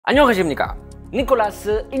안녕하십니까,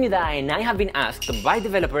 Nicolas입니다, and I have been asked by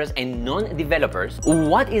developers and non-developers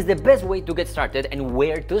what is the best way to get started and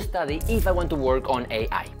where to study if I want to work on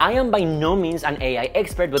AI. I am by no means an AI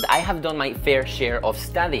expert, but I have done my fair share of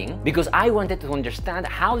studying because I wanted to understand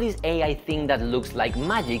how this AI thing that looks like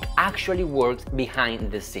magic actually works behind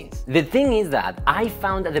the scenes. The thing is that I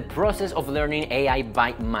found the process of learning AI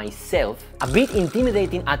by myself a bit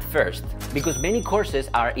intimidating at first because many courses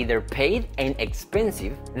are either paid and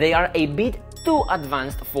expensive, they are a bit too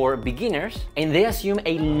advanced for beginners, and they assume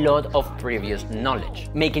a lot of previous knowledge,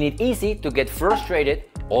 making it easy to get frustrated,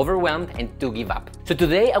 overwhelmed, and to give up. So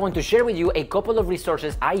today I want to share with you a couple of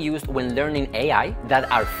resources I used when learning AI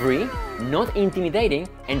that are free, not intimidating,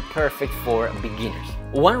 and perfect for beginners.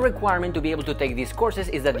 One requirement to be able to take these courses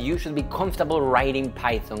is that you should be comfortable writing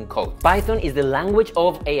Python code. Python is the language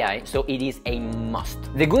of AI, so it is a must.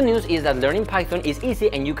 The good news is that learning Python is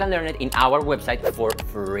easy and you can learn it in our website for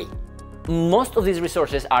free. Most of these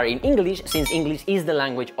resources are in English, since English is the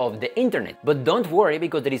language of the internet. But don't worry,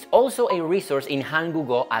 because there is also a resource in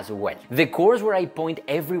Hangugo as well. The course where I point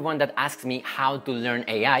everyone that asks me how to learn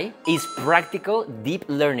AI is Practical Deep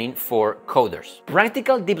Learning for Coders.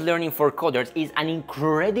 Practical Deep Learning for Coders is an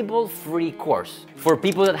incredible free course for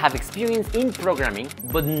people that have experience in programming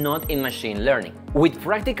but not in machine learning. With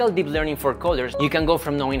Practical Deep Learning for Coders, you can go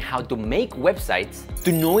from knowing how to make websites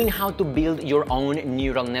to knowing how to build your own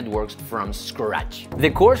neural networks from scratch. The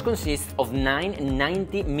course consists of 9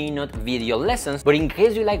 90-minute video lessons, but in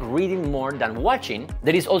case you like reading more than watching,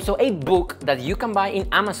 there is also a book that you can buy in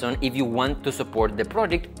Amazon if you want to support the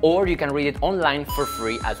project, or you can read it online for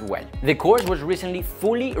free as well. The course was recently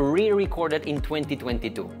fully re-recorded in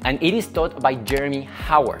 2022, and it is taught by Jeremy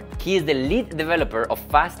Howard. He is the lead developer of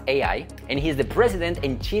Fast AI, and he is the president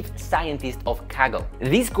and chief scientist of Kaggle.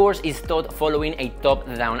 This course is taught following a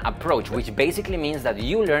top-down approach, which basically means that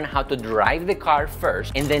you learn how to drive the car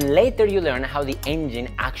first, and then later you learn how the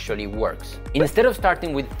engine actually works. Instead of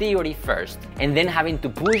starting with theory first, and then having to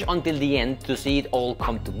push until the end to see it all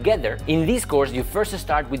come together, in this course you first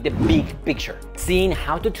start with the big picture, seeing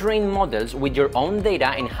how to train models with your own data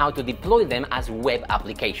and how to deploy them as web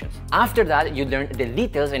applications. After that, you learn the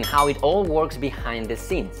details and how it all works behind the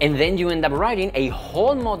scenes, and then you end up writing a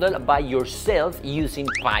whole model by yourself using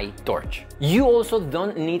PyTorch. You also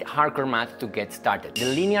don't need hardcore math to get started. The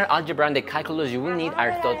linear algebra and the calculus you will need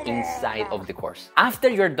are taught inside of the course. After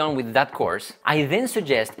you're done with that course, I then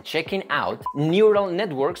suggest checking out Neural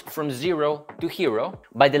Networks from Zero to Hero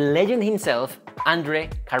by the legend himself, Andre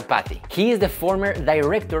Karpathy. He is the former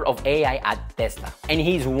director of AI at Tesla, and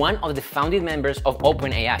he is one of the founding members of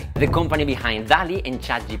OpenAI, the company behind DALL-E and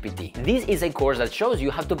ChatGPT. This is a course that shows you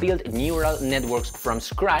how to build neural networks from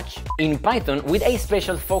scratch in Python with a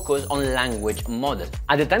special focus on language models.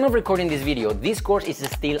 At the time of recording this video, this course is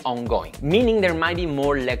still ongoing, meaning there might be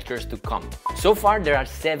more lectures to come. So far, there are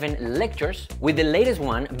 7 lectures, with the latest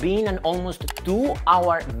one being an almost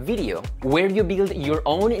 2-hour video where you build your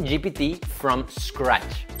own GPT from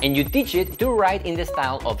scratch, and you teach it to write in the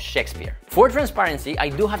style of Shakespeare. For transparency, I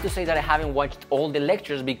do have to say that I haven't watched all the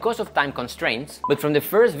lectures because of time constraints, but from the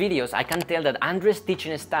first videos I can tell that Andre's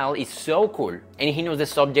teaching style is so cool and he knows the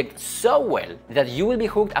subject so well that you will be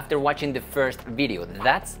hooked after watching the first video,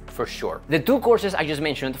 that's for sure. The 2 courses I just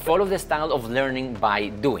mentioned follow the style of learning by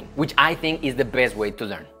doing, which I think is the best way to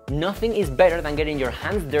learn. Nothing is better than getting your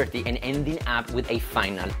hands dirty and ending up with a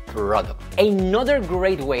final product. Another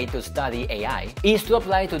great way to study AI is to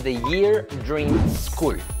apply to the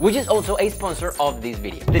Ierdrimschool, which is also a sponsor of this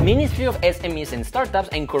video. The Ministry of SMEs and Startups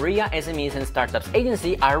and Korea SMEs and Startups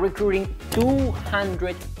Agency are recruiting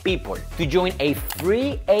 200 people to join a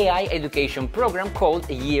free AI education program called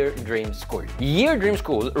Ierdrimschool.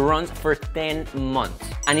 Ierdrimschool runs for 10 months,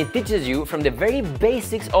 and it teaches you from the very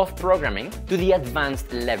basics of programming to the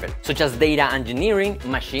advanced level, such as data engineering,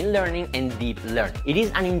 machine learning, and deep learning. It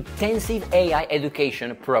is an intensive AI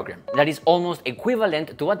education program that is almost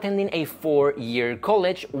equivalent to attending a 4-year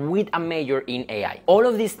college with a major in AI. All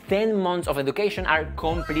of these 10 months of education are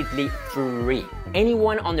completely free.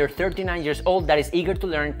 Anyone under 39 years old that is eager to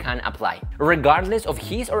learn can apply, regardless of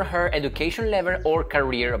his or her education level or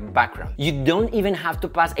career background. You don't even have to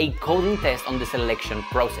pass a coding test on the selection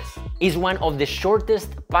process. It's one of the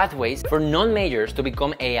shortest pathways for non-majors to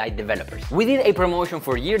become AI developers. We did a promotion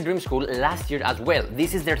for Ierdrimschool last year as well.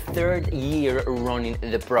 This is their 3rd year running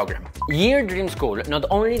the program. Ierdrimschool not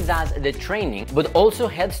only does the training, but also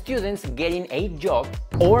helps students getting a job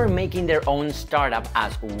or making their own startup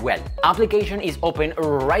as well. Application is open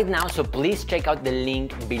right now, so please check out the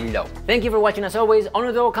link below. Thank you for watching as always.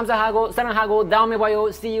 오늘도 감사하고 사랑하고 다음에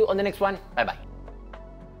봐요. See you on the next one. Bye bye.